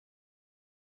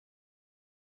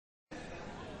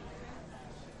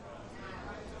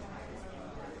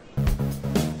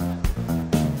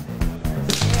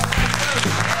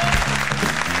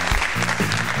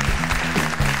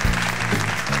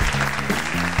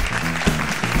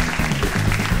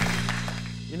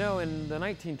know, in the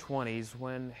 1920s,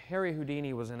 when Harry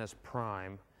Houdini was in his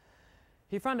prime,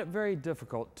 he found it very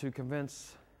difficult to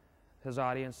convince his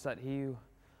audience that he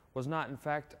was not, in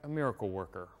fact, a miracle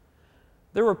worker.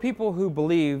 There were people who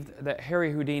believed that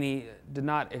Harry Houdini did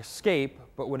not escape,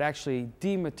 but would actually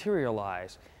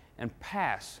dematerialize and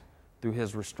pass through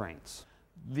his restraints.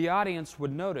 The audience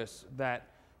would notice that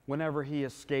whenever he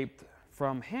escaped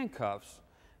from handcuffs,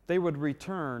 they would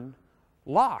return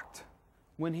locked.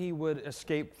 When he would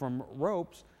escape from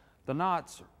ropes, the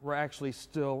knots were actually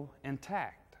still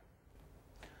intact.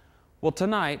 Well,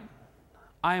 tonight,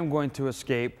 I am going to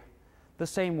escape the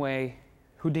same way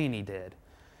Houdini did.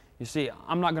 You see,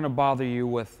 I'm not going to bother you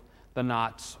with the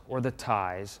knots or the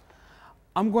ties.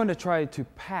 I'm going to try to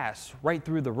pass right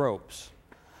through the ropes,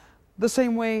 the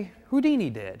same way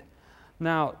Houdini did.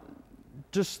 Now,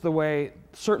 just the way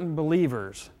certain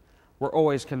believers were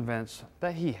always convinced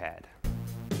that he had.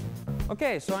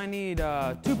 Okay, so I need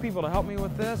 2 people to help me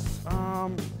with this.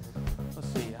 Let's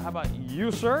see, how about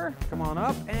you, sir? Come on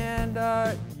up.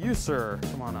 And you, sir,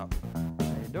 come on up.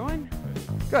 How you doing?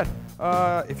 Good.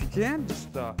 If you can,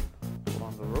 just hold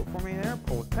on to the rope for me there,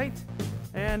 pull it tight.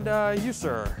 And you,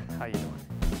 sir, how you doing?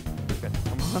 Good,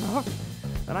 come on up.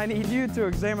 And I need you to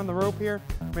examine the rope here.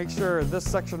 Make sure this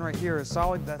section right here is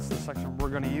solid. That's the section we're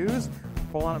gonna use.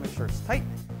 Pull on it, make sure it's tight.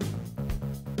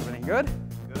 Everything good?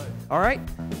 Good. All right,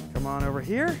 come on over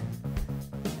here.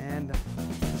 And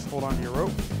just hold on to your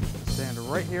rope. Stand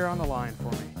right here on the line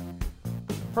for me.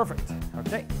 Perfect,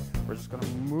 okay. We're just gonna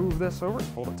move this over,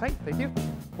 hold it tight, thank you.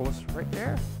 Pull this right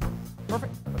there,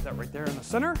 perfect. Put that right there in the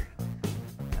center.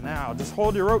 And now just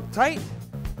hold your rope tight.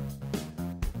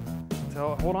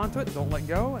 Hold on to it, don't let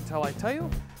go until I tell you.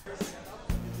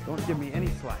 Don't give me any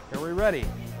slack. Are we ready?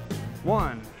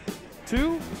 1,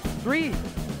 2, 3,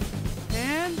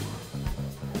 and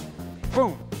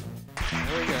boom.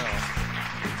 There we go.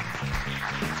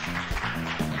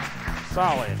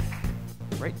 Solid.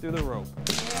 Right through the rope.